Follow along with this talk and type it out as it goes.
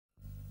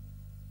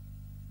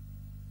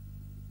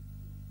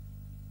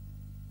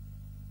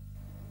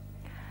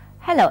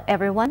Hello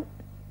everyone.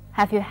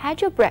 Have you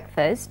had your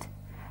breakfast?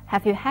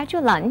 Have you had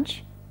your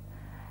lunch?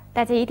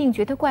 大家一定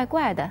觉得怪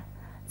怪的，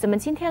怎么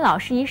今天老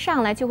师一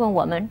上来就问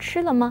我们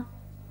吃了吗？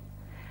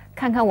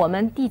看看我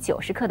们第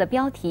90课的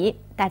标题，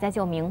大家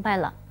就明白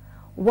了。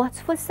What's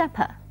for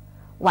supper?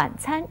 晚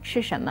餐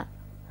吃什么？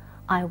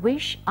 I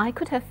wish I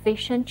could have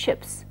fish and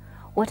chips.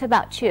 What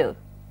about you?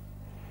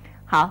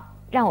 好，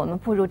让我们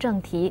步入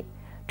正题，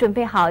准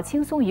备好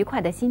轻松愉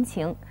快的心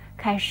情，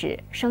开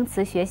始生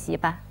词学习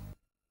吧。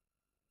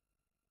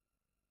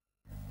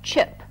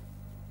Chip,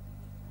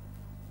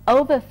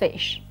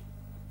 overfish,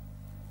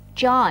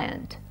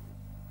 giant,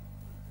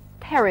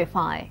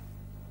 terrify,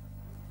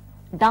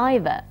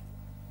 diver,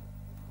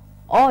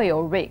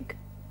 oil rig,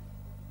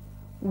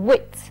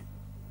 wit,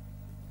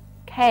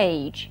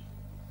 cage,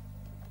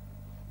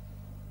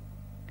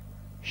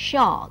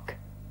 shark,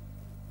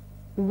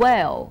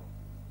 whale,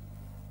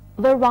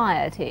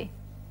 variety,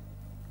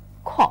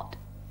 cod,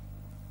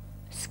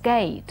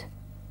 skate,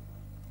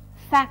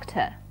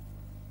 factor,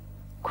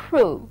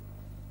 crew。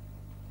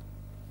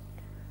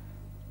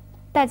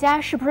大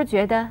家是不是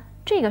觉得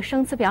这个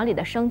生词表里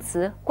的生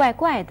词怪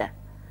怪的？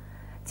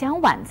讲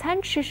晚餐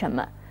吃什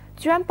么，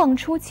居然蹦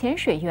出潜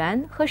水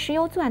员和石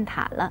油钻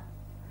塔了，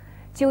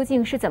究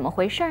竟是怎么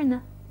回事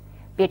呢？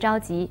别着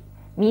急，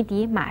谜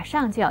底马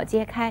上就要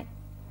揭开。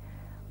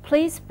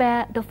Please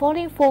bear the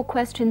following 4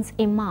 questions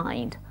in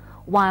mind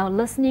while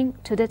listening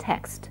to the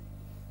text.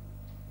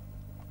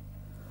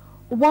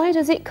 Why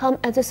does it come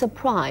as a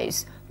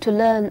surprise to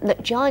learn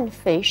that giant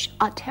fish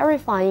are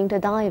terrifying the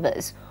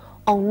divers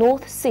on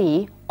North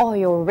Sea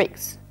oil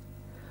rigs?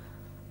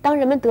 当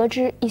人们得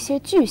知一些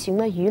巨型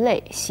的鱼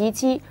类袭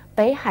击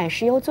北海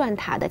石油钻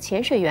塔的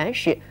潜水员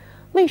时，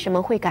为什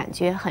么会感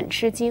觉很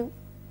吃惊？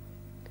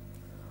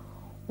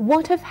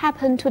 What have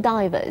happened to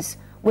divers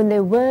when they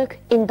work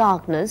in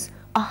darkness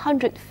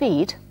 100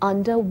 feet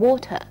under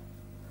water?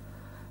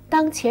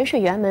 当潜水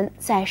员们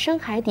在深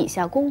海底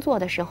下工作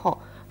的时候，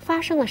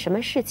发生了什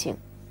么事情？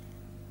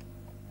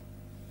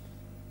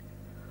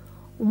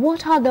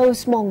 What are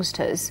those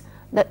monsters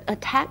that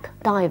attack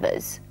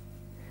divers?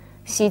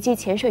 袭击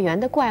潜水员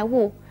的怪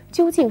物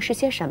究竟是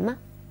些什么？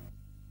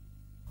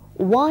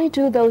 Why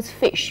do those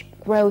fish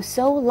grow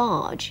so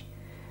large?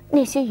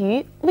 那些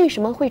鱼为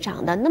什么会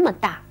长得那么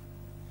大？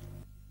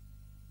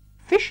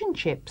 Fish and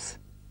chips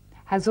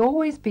has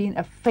always been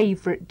a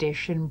favourite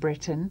dish in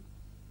Britain,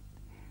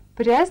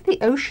 but as the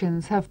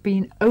oceans have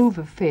been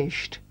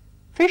overfished,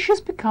 fish has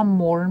become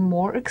more and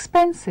more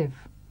expensive.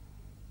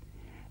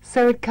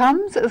 So it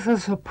comes as a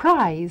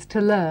surprise to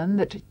learn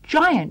that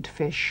giant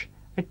fish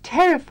are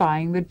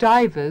terrifying the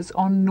divers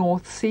on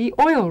North Sea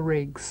oil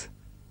rigs.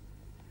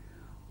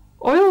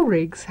 Oil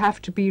rigs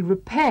have to be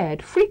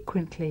repaired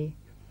frequently,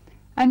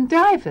 and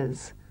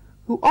divers,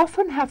 who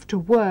often have to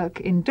work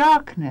in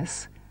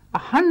darkness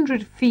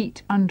 100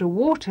 feet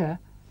underwater,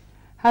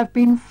 have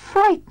been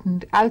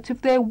frightened out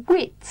of their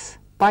wits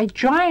by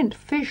giant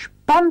fish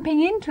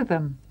bumping into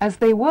them as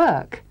they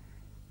work.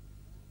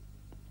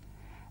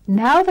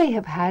 Now they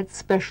have had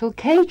special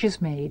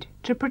cages made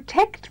to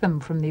protect them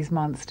from these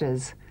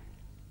monsters.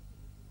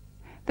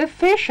 The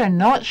fish are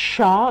not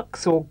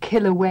sharks or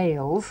killer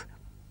whales,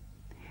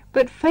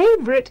 but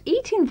favourite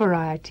eating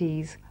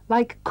varieties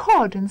like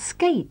cod and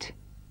skate,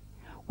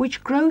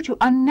 which grow to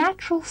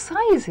unnatural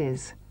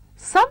sizes,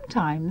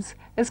 sometimes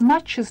as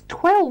much as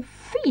 12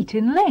 feet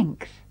in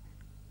length.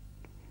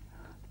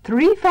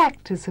 3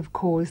 factors have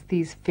caused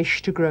these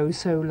fish to grow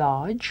so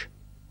large.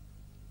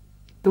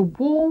 The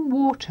warm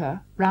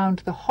water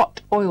round the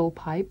hot oil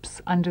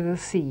pipes under the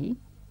sea,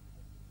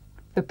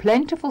 the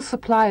plentiful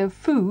supply of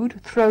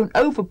food thrown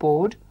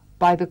overboard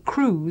by the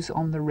crews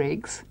on the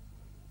rigs,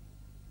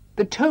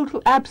 the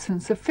total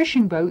absence of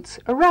fishing boats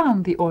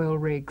around the oil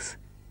rigs.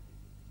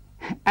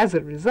 As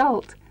a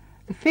result,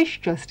 the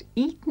fish just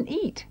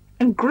eat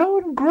and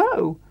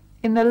grow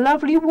in the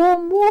lovely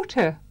warm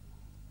water.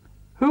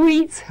 Who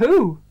eats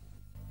who?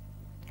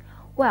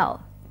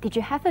 Well, did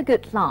you have a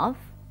good laugh?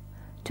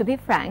 To be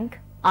frank,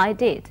 I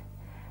did.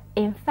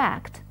 In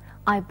fact,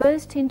 I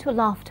burst into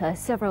laughter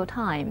several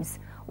times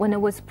when I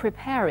was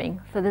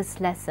preparing for this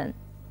lesson.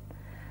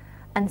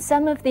 And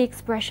some of the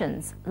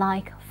expressions,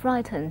 like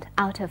frightened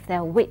out of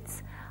their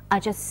wits, are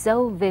just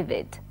so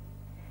vivid.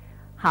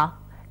 好，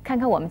看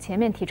看我们前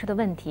面提出的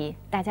问题，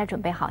大家准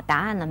备好答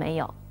案了没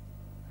有？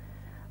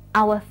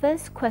 Our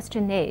first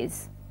question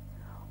is,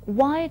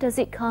 why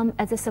does it come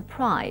as a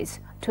surprise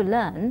to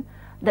learn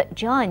that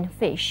giant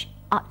fish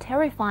are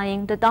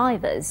terrifying the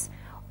divers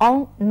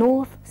on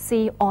North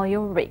Sea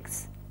oil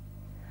rigs?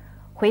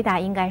 回答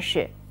应该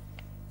是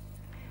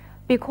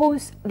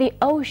Because the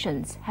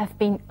oceans have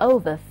been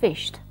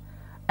overfished,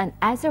 and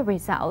as a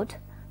result,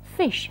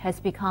 fish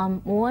has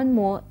become more and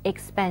more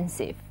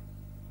expensive.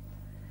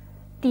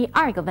 第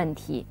二个问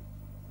题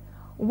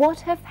What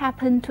have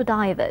happened to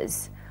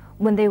divers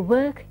when they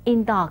work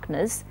in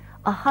darkness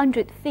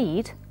 100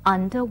 feet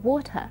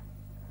underwater?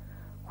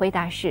 回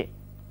答是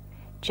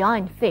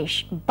Giant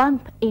fish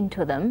bump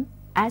into them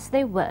as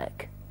they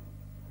work.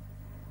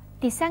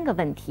 第三个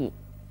问题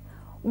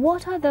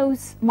What are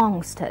those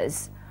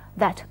monsters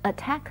that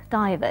attack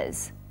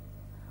divers?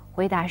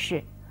 回答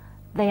是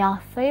They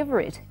are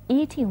favorite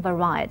eating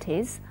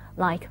varieties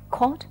like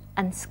cod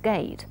and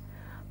skate,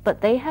 but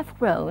they have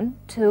grown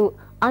to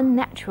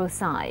unnatural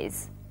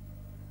size.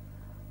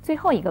 最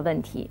后一个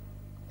问题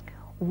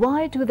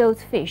Why do those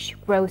fish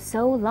grow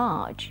so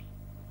large?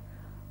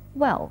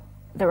 Well,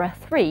 there are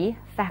 3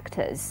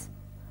 factors.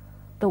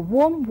 The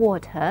warm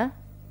water,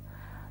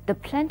 the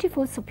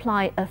plentiful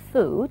supply of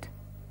food,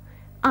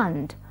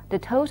 and the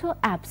total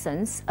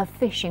absence of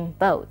fishing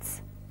boats.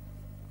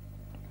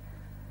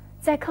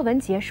 在课文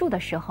结束的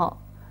时候，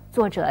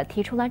作者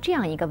提出了这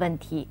样一个问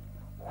题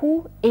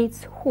Who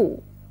is who?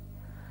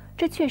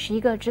 这却是一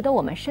个值得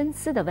我们深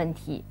思的问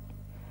题。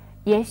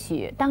也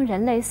许当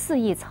人类肆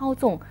意操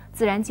纵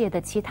自然界的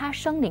其他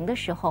生灵的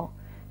时候，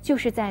就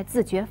是在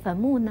自掘坟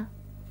墓呢？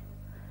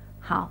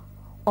好，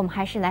我们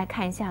还是来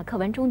看一下课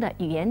文中的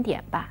语言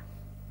点吧。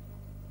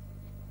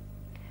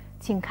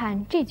请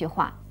看这句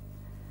话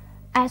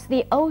As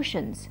the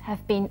oceans have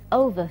been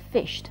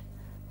overfished,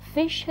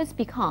 fish has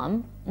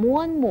become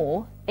more and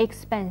more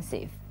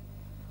expensive.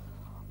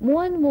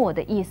 More and more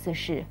的意思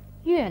是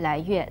越来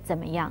越怎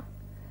么样？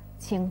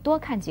请多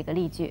看几个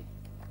例句。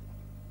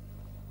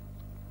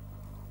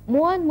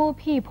More and more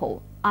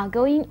people are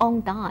going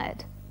on diet.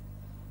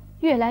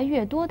 越来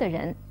越多的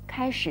人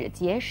开始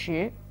节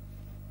食。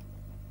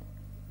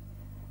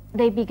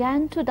They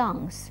began to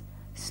dance,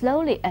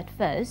 slowly at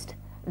first,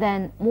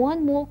 then more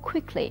and more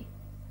quickly.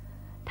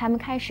 他们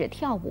开始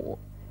跳舞，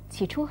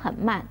起初很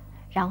慢，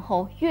然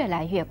后越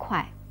来越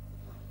快。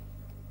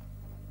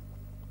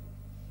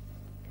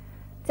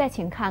再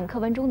请看课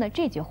文中的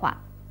这句话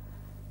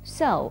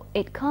So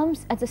it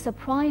comes as a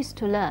surprise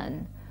to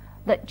learn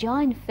that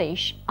giant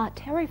fish are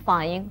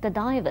terrifying the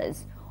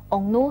divers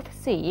on North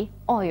Sea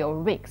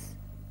oil rigs.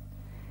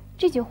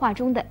 这句话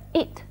中的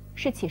it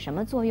是起什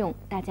么作用？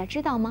大家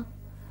知道吗？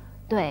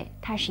对，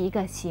它是一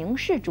个形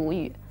式主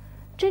语，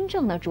真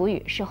正的主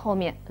语是后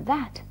面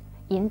that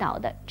引导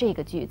的这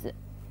个句子。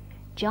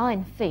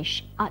Giant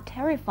fish are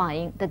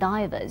terrifying the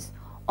divers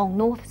on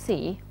North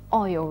Sea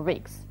oil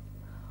rigs.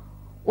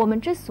 我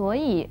们之所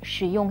以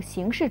使用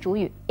形式主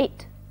语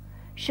it，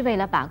 是为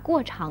了把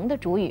过长的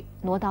主语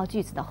挪到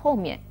句子的后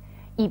面，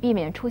以避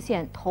免出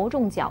现头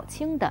重脚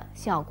轻的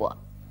效果。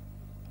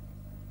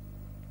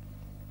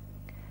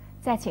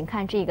再请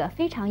看这个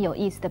非常有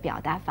意思的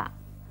表达法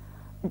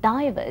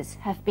Divers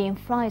have been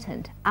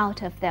frightened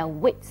out of their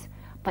wits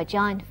by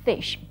giant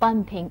fish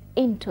bumping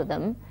into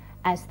them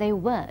as they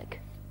work.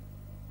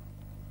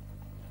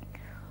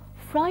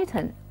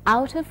 Frighten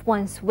out of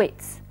one's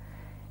wits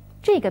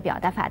这个表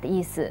达法的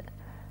意思，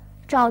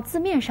照字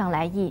面上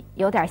来译，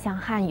有点像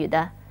汉语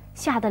的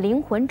吓得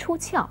灵魂出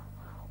窍，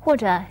或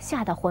者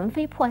吓得魂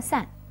飞魄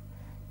散。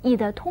译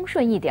得通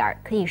顺一点，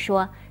可以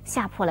说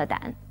吓破了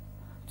胆。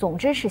总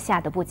之是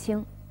吓得不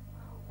轻。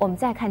我们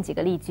再看几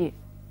个例句。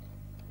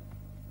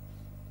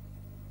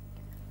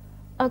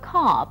A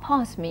car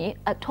passed me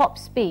at top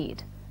speed,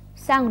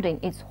 sounding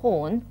its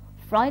horn,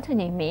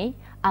 frightening me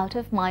out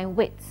of my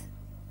wits.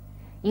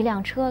 一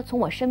辆车从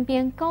我身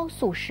边高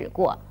速驶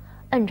过，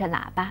摁着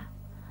喇叭，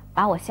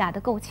把我吓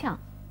得够呛。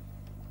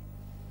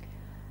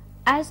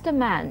As the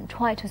man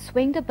tried to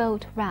swing the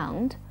boat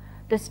round,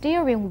 the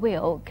steering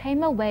wheel came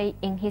away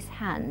in his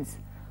hands,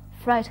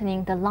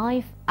 frightening the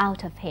life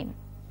out of him.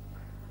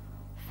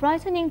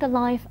 Frightening the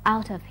life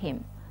out of him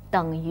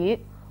等于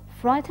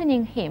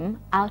frightening him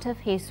out of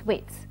his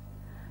wits.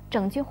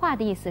 整句话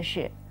的意思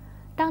是，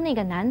当那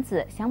个男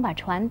子想把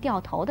船掉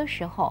头的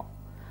时候，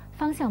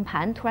方向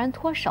盘突然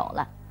脱手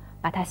了，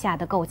把他吓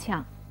得够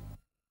呛。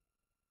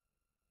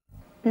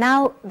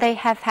Now they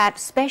have had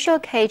special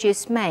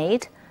cages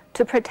made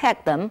to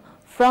protect them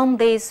from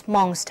these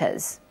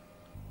monsters.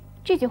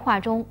 这句话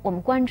中，我们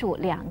关注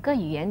2个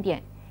语言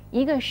点，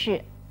一个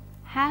是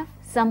have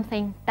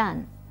something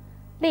done，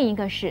 另一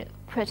个是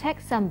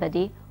protect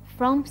somebody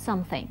from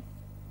something.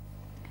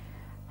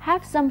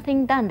 Have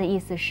something done 的意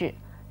思是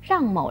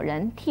让某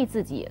人替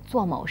自己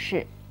做某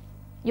事。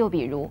又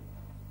比如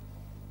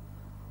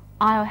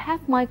I'll have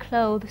my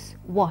clothes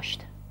washed.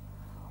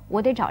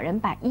 我得找人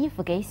把衣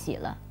服给洗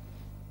了。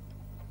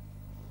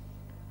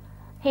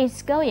He's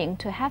going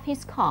to have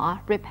his car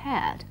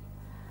repaired.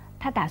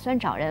 他打算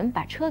找人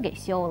把车给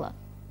修了。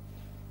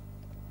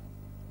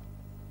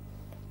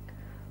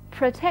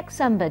Protect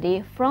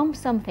somebody from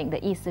something 的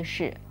意思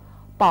是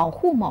保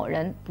护某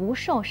人不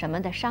受什么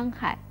的伤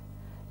害。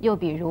又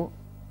比如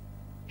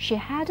She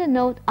had an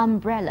old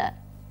umbrella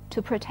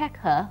to protect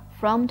her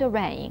from the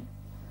rain.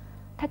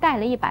 她带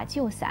了一把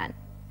旧伞，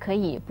可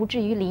以不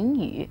至于淋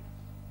雨。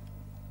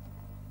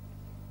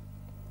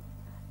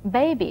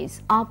Babies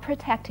are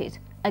protected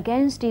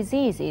against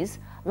diseases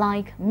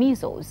like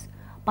measles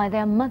by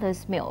their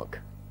mother's milk.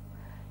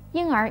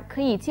 婴儿可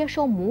以接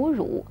受母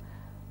乳，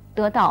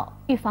得到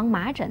预防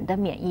麻疹的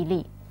免疫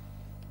力。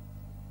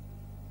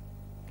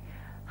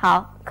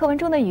好，课文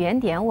中的语言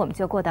点我们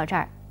就过到这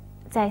儿。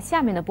在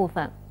下面的部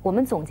分，我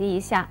们总结一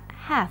下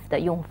have 的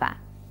用法。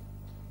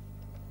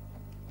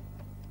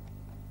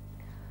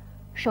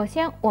首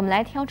先，我们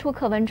来挑出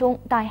课文中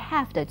带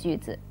have 的句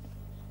子。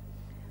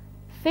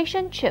Fish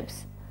and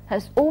chips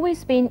has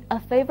always been a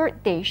favorite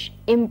dish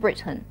in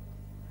Britain.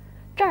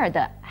 这儿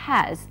的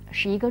has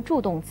是一个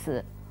助动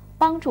词，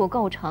帮助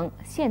构成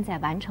现在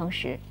完成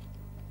时。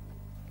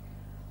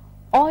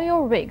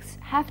Oil rigs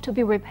have to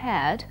be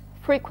repaired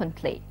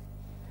frequently.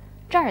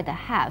 这儿的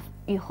have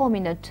与后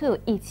面的 to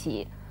一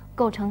起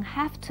构成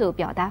have to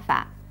表达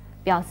法，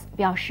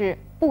表示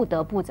不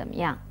得不怎么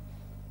样。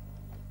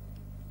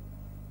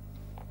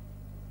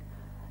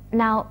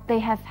Now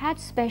they have had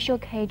special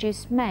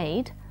cages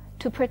made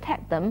to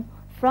protect them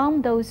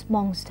from those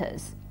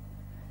monsters.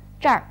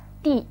 这儿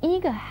第一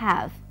个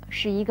have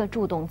是一个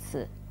助动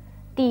词，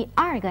第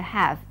二个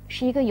have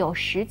是一个有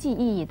实际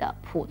意义的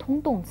普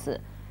通动词，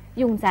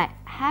用在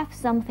have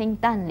something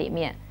done 里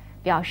面，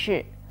表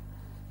示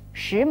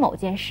使某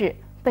件事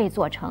被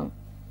做成。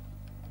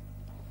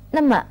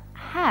那么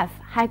have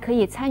还可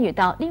以参与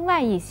到另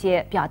外一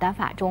些表达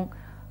法中，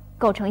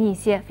构成一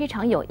些非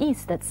常有意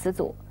思的词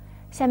组。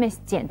下面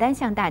简单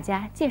向大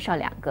家介绍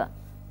两个。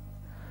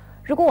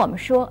如果我们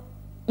说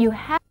You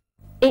have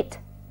it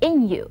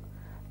in you，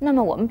 那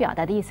么我们表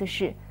达的意思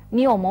是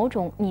你有某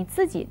种你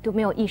自己都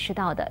没有意识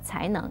到的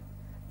才能。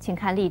请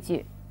看例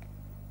句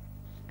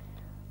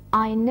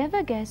I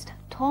never guessed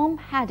Tom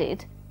had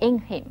it in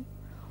him。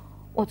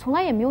 我从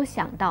来也没有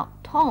想到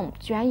Tom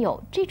居然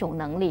有这种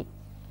能力。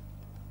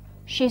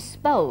She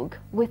spoke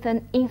with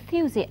an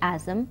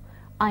enthusiasm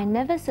I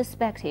never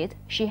suspected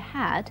she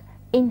had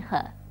in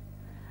her。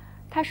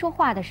 她说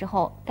话的时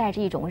候带着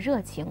一种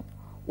热情，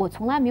我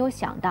从来没有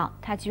想到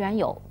她居然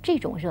有这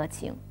种热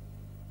情。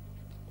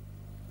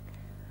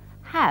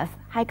Have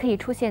还可以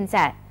出现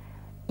在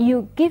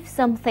You give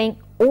something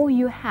all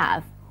you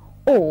have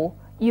or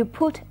You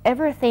put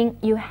everything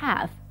you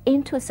have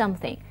into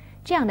something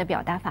这样的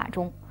表达法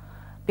中，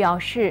表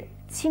示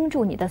倾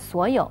注你的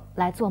所有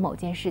来做某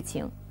件事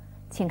情。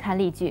请看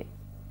例句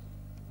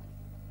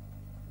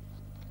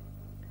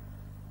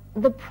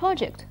The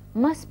project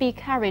must be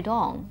carried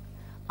on.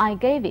 I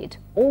gave it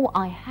all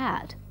I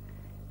had.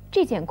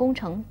 这件工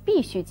程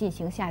必须进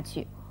行下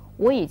去，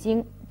我已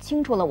经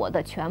倾注了我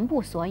的全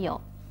部所有。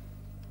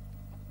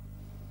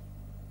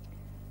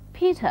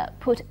Peter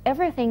put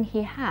everything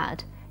he had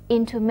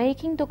into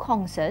making the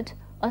concert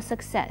a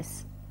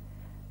success.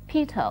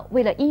 Peter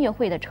为了音乐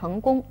会的成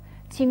功，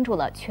倾注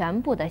了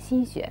全部的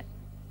心血。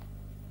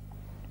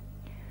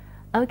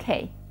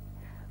OK，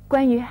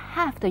 关于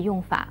have 的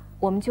用法，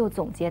我们就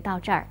总结到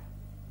这儿。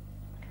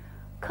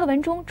课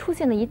文中出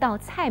现了一道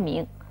菜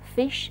名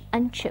Fish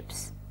and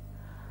chips.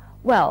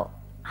 Well,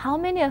 how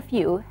many of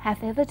you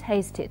have ever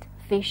tasted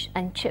fish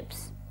and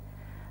chips?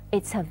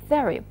 It's a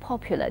very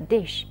popular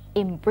dish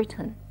in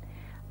Britain,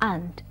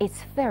 and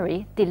it's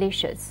very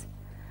delicious.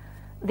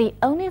 The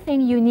only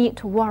thing you need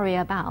to worry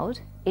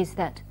about is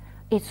that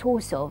it's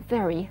also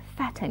very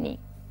fattening.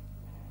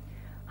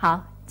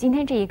 好，今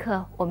天这一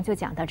课我们就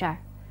讲到这儿。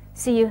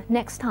See you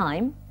next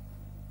time.